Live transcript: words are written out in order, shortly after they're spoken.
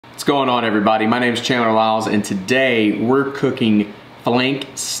What's going on, everybody? My name is Chandler Lyles, and today we're cooking flank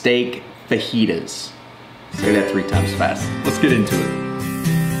steak fajitas. Say that 3 times fast. Let's get into it.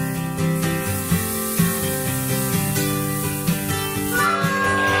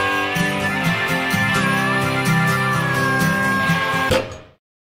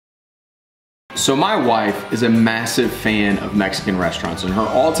 So my wife is a massive fan of Mexican restaurants, and her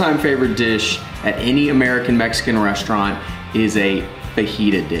all-time favorite dish at any American Mexican restaurant is a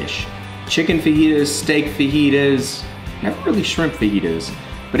fajita dish. Chicken fajitas, steak fajitas, never really shrimp fajitas,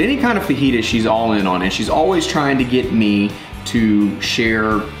 but any kind of fajita she's all in on, and she's always trying to get me to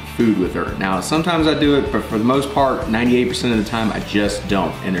share food with her. Now, sometimes I do it, but for the most part, 98% of the time, I just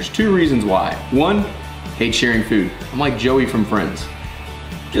don't. And there's 2 reasons why. 1, hate sharing food. I'm like Joey from Friends.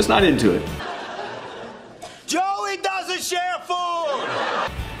 Just not into it. Joey doesn't share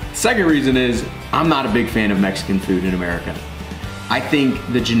food! Second reason is, I'm not a big fan of Mexican food in America. I think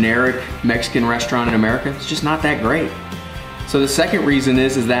the generic Mexican restaurant in America is just not that great. So the second reason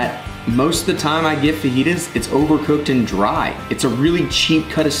is that most of the time I get fajitas, it's overcooked and dry. It's a really cheap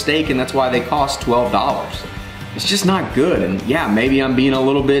cut of steak, and that's why they cost $12. It's just not good. And yeah, maybe I'm being a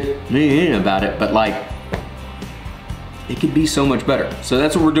little bit about it, but like, it could be so much better. So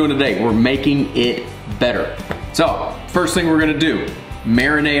that's what we're doing today. We're making it better. So first thing we're gonna do,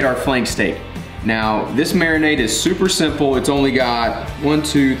 marinate our flank steak. Now, this marinade is super simple. It's only got 1,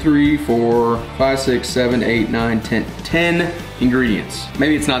 2, 3, 4, 5, 6, 7, 8, 9, 10 ingredients.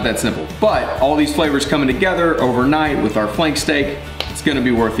 Maybe it's not that simple, but all these flavors coming together overnight with our flank steak, it's gonna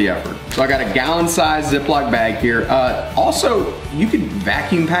be worth the effort. So I got a gallon-sized Ziploc bag here. Also, you could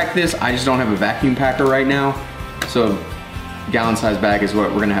vacuum pack this. I just don't have a vacuum packer right now. So gallon-sized bag is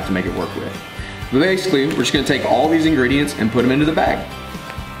what we're gonna have to make it work with. But basically, we're just gonna take all these ingredients and put them into the bag.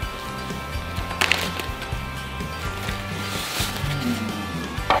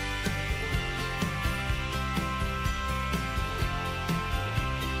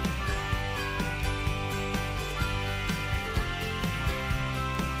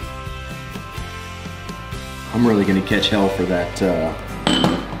 I'm really gonna catch hell for that,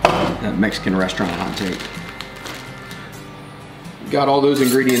 that Mexican restaurant hot take. Got all those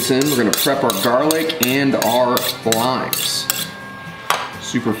ingredients in. We're gonna prep our garlic and our limes.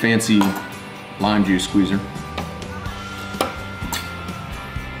 Super fancy lime juice squeezer.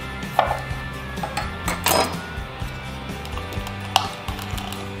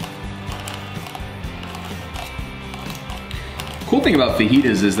 Cool thing about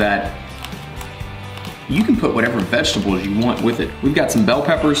fajitas is that you can put whatever vegetables you want with it. We've got some bell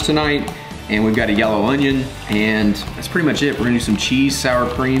peppers tonight, and we've got a yellow onion, and that's pretty much it. We're gonna do some cheese, sour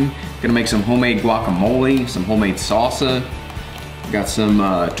cream, gonna make some homemade guacamole, some homemade salsa. Got some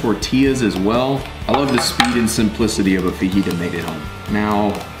tortillas as well. I love the speed and simplicity of a fajita made at home.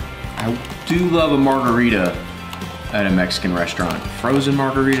 Now, I do love a margarita at a Mexican restaurant. Frozen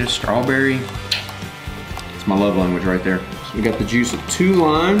margarita, strawberry. It's my love language right there. So we got the juice of 2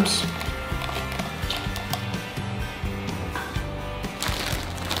 limes.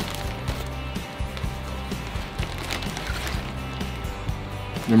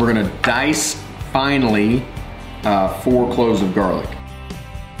 Then we're gonna dice finely 4 cloves of garlic.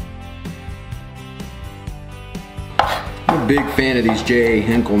 I'm a big fan of these J.A.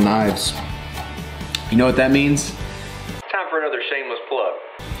 Henkel knives. You know what that means? Time for another shameless plug.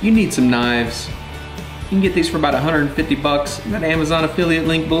 You need some knives. You can get these for about 150 bucks. That Amazon affiliate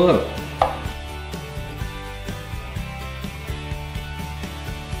link below.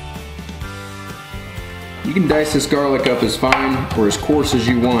 You can dice this garlic up as fine or as coarse as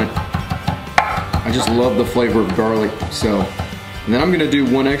you want. I just love the flavor of garlic. So, and then I'm gonna do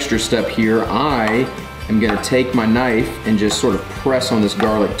one extra step here. I am gonna take my knife and just sort of press on this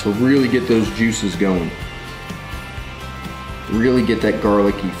garlic to really get those juices going. Really get that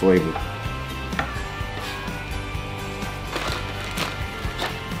garlicky flavor.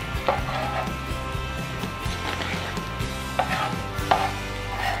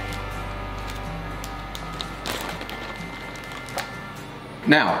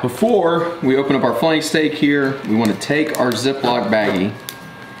 Now, before we open up our flank steak here, we want to take our Ziploc baggie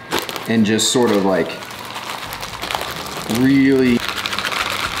and just sort of like really, I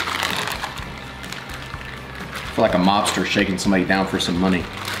feel like a mobster shaking somebody down for some money.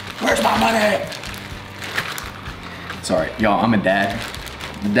 Where's my money? Sorry, y'all, I'm a dad.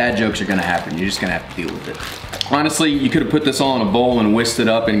 The dad jokes are gonna happen. You're just gonna have to deal with it. Honestly, you could have put this all in a bowl and whisked it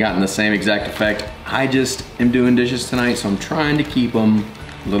up and gotten the same exact effect. I just am doing dishes tonight, so I'm trying to keep them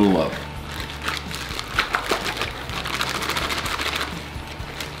a little low.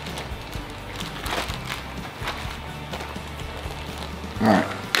 All right,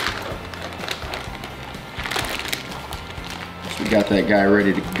 got that guy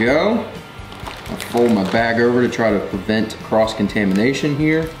ready to go. I'll fold my bag over to try to prevent cross-contamination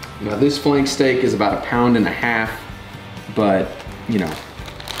here. Now this flank steak is about 1.5 pounds, but you know,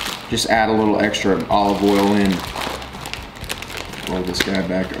 just add a little extra olive oil in. Roll this guy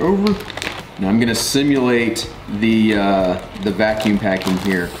back over. Now I'm gonna simulate the vacuum packing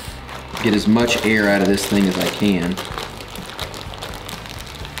here. Get as much air out of this thing as I can.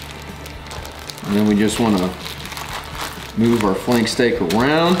 And then we just wanna move our flank steak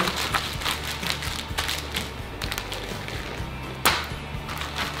around.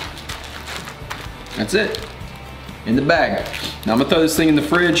 That's it, in the bag. Now I'm gonna throw this thing in the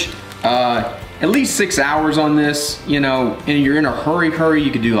fridge. At least 6 hours on this, you know, and you're in a hurry,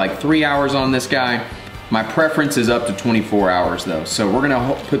 you could do like 3 hours on this guy. My preference is up to 24 hours though. So we're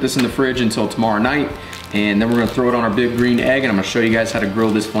gonna put this in the fridge until tomorrow night, and then we're gonna throw it on our big green egg, and I'm gonna show you guys how to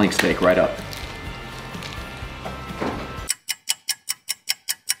grill this flank steak right up.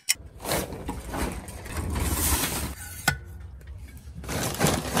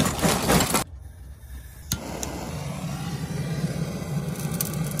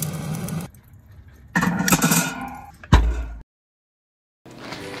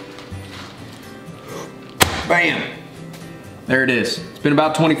 Bam! There it is. It's been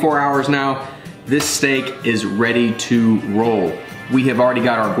about 24 hours now. This steak is ready to roll. We have already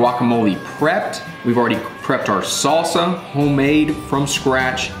got our guacamole prepped. We've already prepped our salsa, homemade from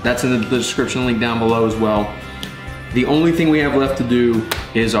scratch. That's in the description link down below as well. The only thing we have left to do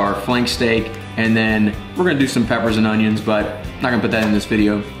is our flank steak, and then we're gonna do some peppers and onions, but I'm not gonna put that in this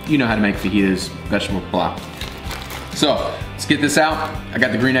video. You know how to make fajitas, vegetable pilau. So, let's get this out. I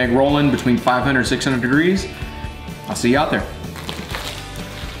got the green egg rolling between 500 and 600 degrees. I'll see you out there.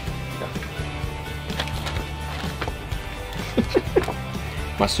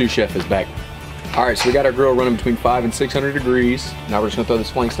 My sous chef is back. All right, so we got our grill running between 500 and 600 degrees. Now we're just gonna throw this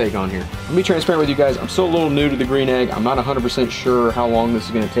flank steak on here. Let me be transparent with you guys. I'm still a little new to the green egg. I'm not 100% sure how long this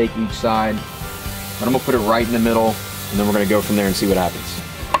is gonna take each side, but I'm gonna put it right in the middle, and then we're gonna go from there and see what happens.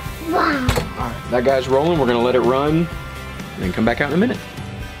 Wow. All right, that guy's rolling. We're gonna let it run, and then come back out in a minute.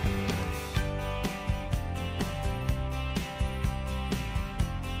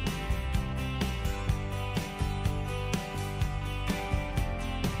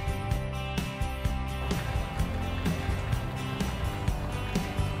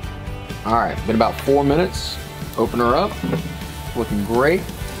 All right, been about 4 minutes. Open her up, looking great.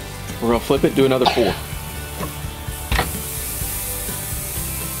 We're gonna flip it, do another 4.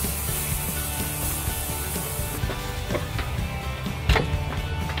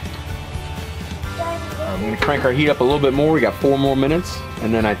 I'm gonna crank our heat up a little bit more. We got 4 more minutes,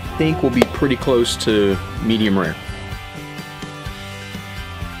 and then I think we'll be pretty close to medium rare.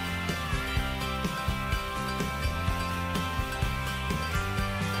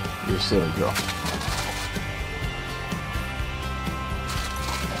 You're silly, girl.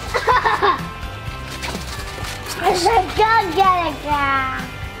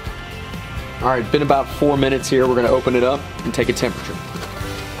 All right, been about 4 minutes here. We're gonna open it up and take a temperature.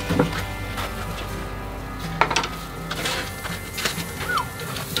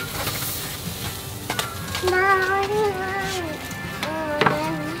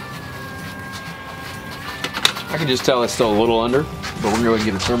 I can just tell it's still a little under, but we're gonna go ahead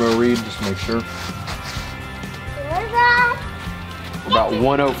and get a thermo read just to make sure. About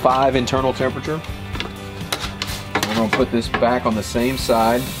 105 internal temperature. We're gonna put this back on the same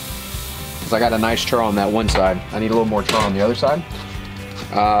side, because I got a nice char on that one side. I need a little more char on the other side.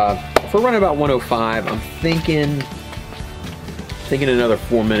 If we're running about 105, I'm thinking another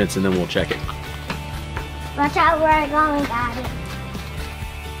 4 minutes, and then we'll check it. Watch out where I'm going, Daddy.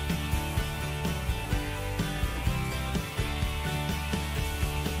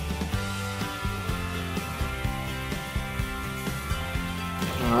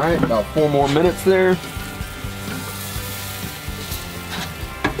 All right, about 4 more minutes there.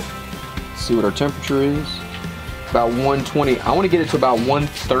 Let's see what our temperature is. About 120. I want to get it to about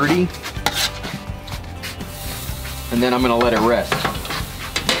 130, and then I'm going to let it rest.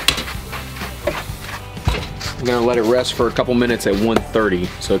 I'm going to let it rest for a couple minutes at 130,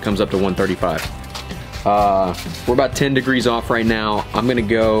 so it comes up to 135. We're about 10 degrees off right now. I'm going to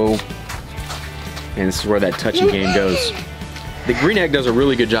go, and this is where that touchy game goes. The green egg does a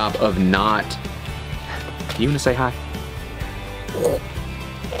really good job of not... Do you want to say hi?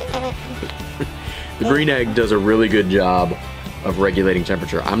 The green egg does a really good job of regulating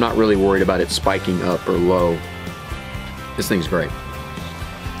temperature. I'm not really worried about it spiking up or low. This thing's great.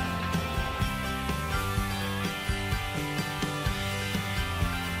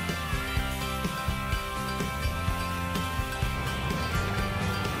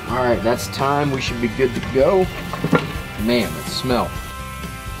 All right, that's time. We should be good to go. Man, the smell.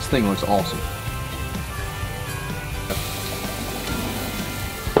 This thing looks awesome.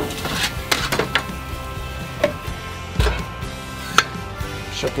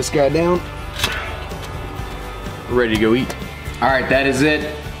 Shut this guy down. We're ready to go eat. All right, that is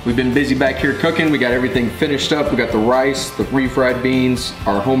it. We've been busy back here cooking. We got everything finished up. We got the rice, the refried beans,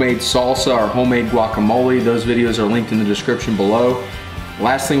 our homemade salsa, our homemade guacamole. Those videos are linked in the description below.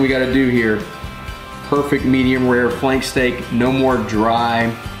 Last thing we gotta do here, perfect medium rare flank steak, no more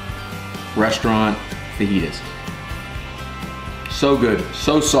dry restaurant fajitas. So good,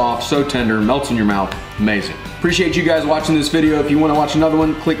 so soft, so tender, melts in your mouth, amazing. Appreciate you guys watching this video. If you wanna watch another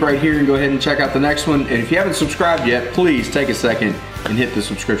one, click right here and go ahead and check out the next one. And if you haven't subscribed yet, please take a second and hit the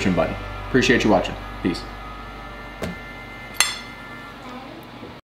subscription button. Appreciate you watching, peace.